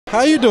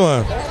How you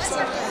doing?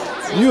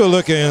 You are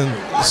looking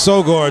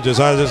so gorgeous.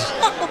 I will take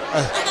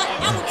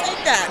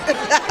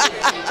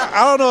that.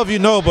 I don't know if you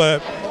know,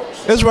 but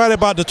it's right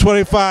about the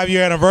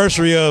 25-year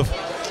anniversary of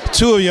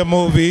two of your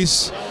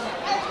movies,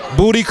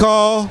 Booty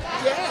Call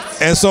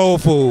and Soul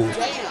Food.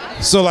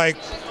 So, like,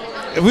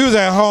 if we was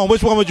at home,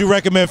 which one would you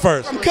recommend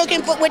first? From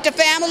cooking with the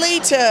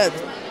family to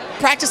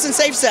practicing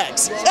safe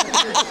sex.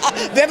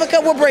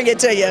 Vivica will bring it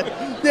to you.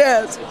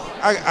 Yes.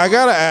 I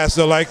gotta ask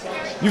though, like,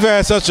 you've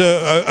had such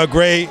a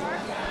great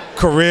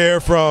career,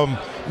 from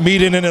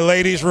Meeting in the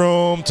Ladies'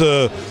 Room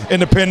to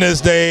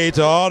Independence Day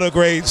to all the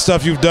great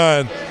stuff you've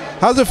done.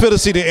 How does it feel to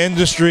see the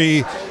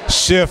industry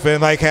shift and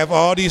like have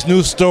all these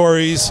new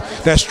stories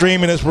that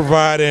streaming is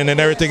providing and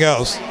everything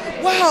else?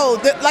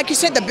 Wow, like you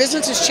said, the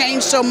business has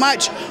changed so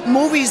much.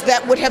 Movies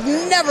that would have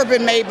never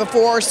been made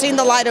before or seen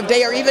the light of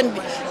day or even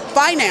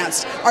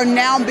financed are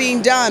now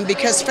being done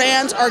because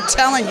fans are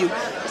telling you,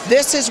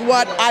 this is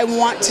what I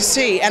want to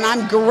see, and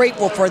I'm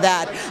grateful for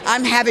that.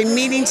 I'm having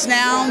meetings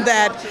now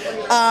that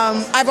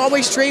I've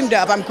always dreamed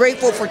of. I'm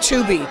grateful for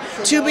Tubi.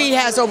 Tubi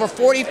has over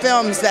 40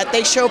 films that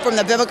they show from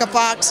the Vivica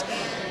Fox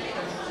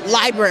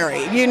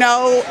library, you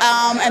know,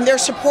 and they're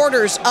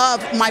supporters of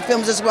my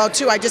films as well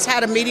too. I just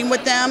had a meeting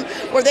with them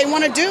where they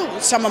want to do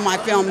some of my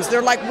films.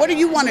 They're like, what do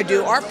you want to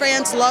do? Our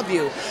fans love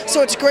you.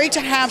 So it's great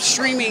to have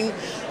streaming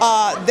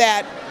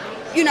that,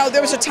 you know,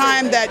 there was a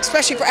time that,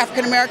 especially for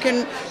African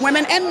American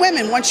women and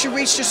women, once you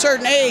reached a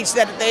certain age,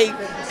 that they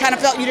kind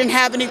of felt you didn't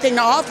have anything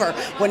to offer.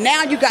 Well,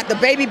 now you got the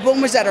baby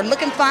boomers that are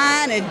looking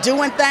fine and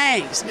doing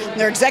things.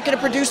 They're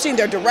executive producing,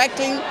 they're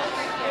directing.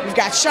 We've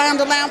got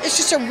Shonda Lamb. It's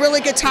just a really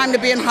good time to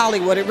be in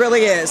Hollywood. It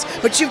really is.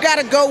 But you've got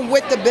to go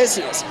with the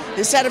business.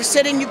 Instead of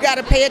sitting, you've got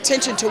to pay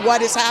attention to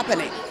what is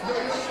happening.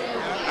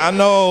 I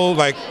know,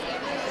 like,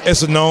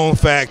 it's a known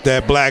fact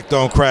that black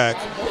don't crack.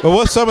 But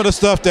what's some of the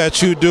stuff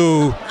that you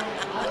do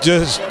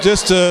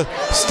just to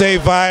stay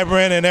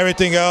vibrant and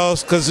everything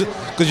else? Because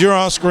you're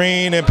on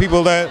screen and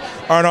people that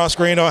aren't on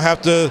screen don't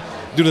have to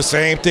do the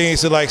same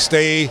things to, like,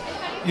 stay,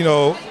 you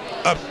know,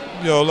 up.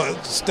 You know,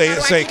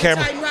 stay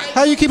camera.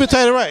 How you keep it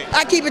tight and right?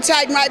 I keep it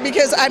tight and right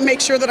because I make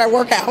sure that I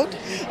work out.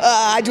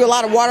 I do a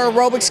lot of water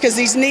aerobics because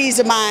these knees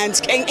of mine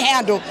can't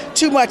handle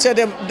too much of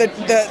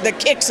the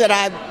kicks that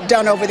I've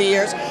done over the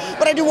years.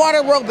 But I do water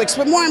aerobics.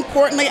 But more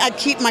importantly, I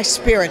keep my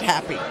spirit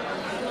happy.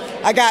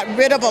 I got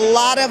rid of a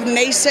lot of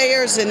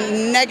naysayers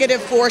and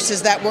negative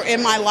forces that were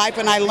in my life,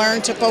 and I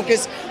learned to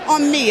focus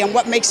on me and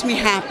what makes me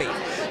happy.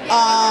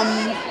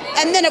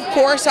 And then, of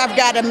course, I've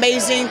got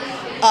amazing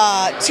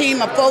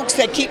team of folks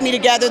that keep me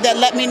together, that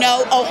let me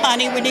know, oh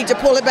honey, we need to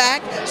pull it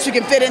back so you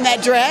can fit in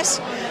that dress.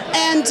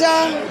 And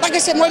like I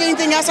said, more than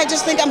anything else, I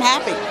just think I'm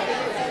happy.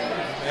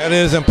 That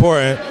is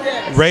important.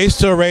 Yes. Race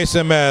to erase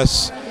MS.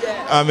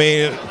 Yes. I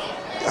mean,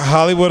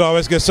 Hollywood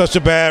always gets such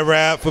a bad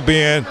rap for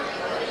being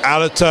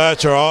out of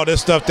touch or all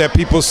this stuff that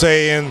people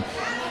say in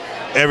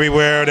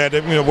everywhere, that,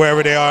 you know,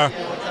 wherever they are.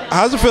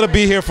 How does it feel to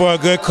be here for a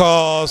good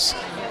cause,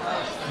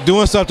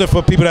 doing something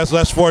for people that's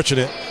less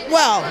fortunate?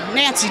 Well,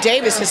 Nancy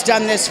Davis has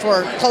done this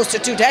for close to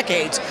 2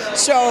 decades.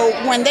 So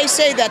when they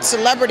say that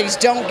celebrities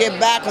don't give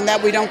back and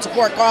that we don't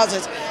support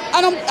causes,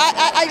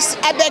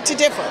 I beg to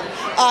differ.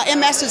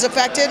 MS is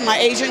affected. My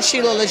agent,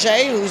 Sheila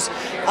Leger, who's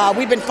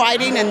we've been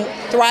fighting and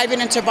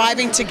thriving and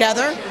surviving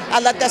together. I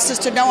let that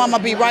sister know I'm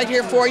gonna be right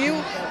here for you.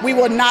 We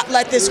will not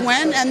let this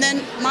win. And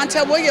then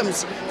Montel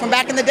Williams, from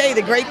back in the day,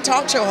 the great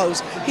talk show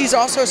host, he's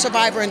also a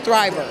survivor and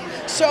thriver.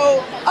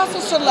 So us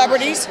as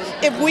celebrities,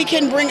 if we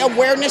can bring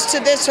awareness to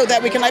this so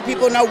that we can let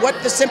people know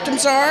what the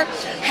symptoms are,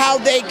 how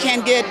they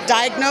can get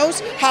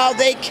diagnosed, how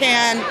they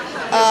can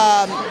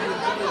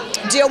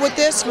deal with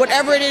this,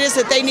 whatever it is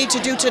that they need to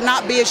do to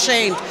not be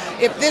ashamed.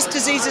 If this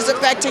disease is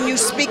affecting you,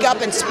 speak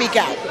up and speak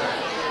out.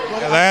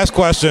 Last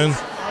question.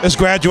 It's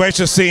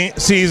graduation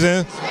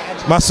season.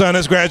 My son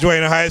is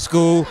graduating high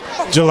school,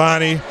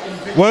 Jelani.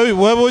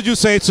 What would you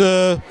say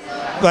to,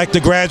 like, the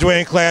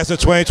graduating class of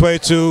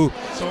 2022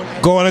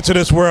 going into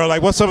this world?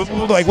 Like, what's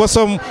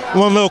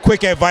one little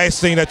quick advice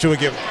thing that you would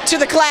give to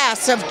the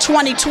class of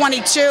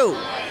 2022?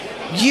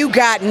 You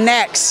got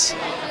next.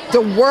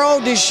 The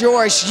world is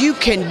yours. You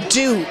can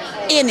do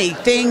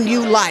anything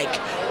you like,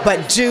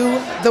 but do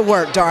the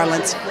work,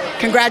 darlings.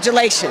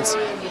 Congratulations.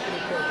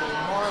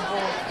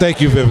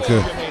 Thank you,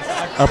 Vivica.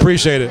 I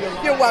appreciate it.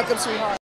 You're welcome, sweetheart.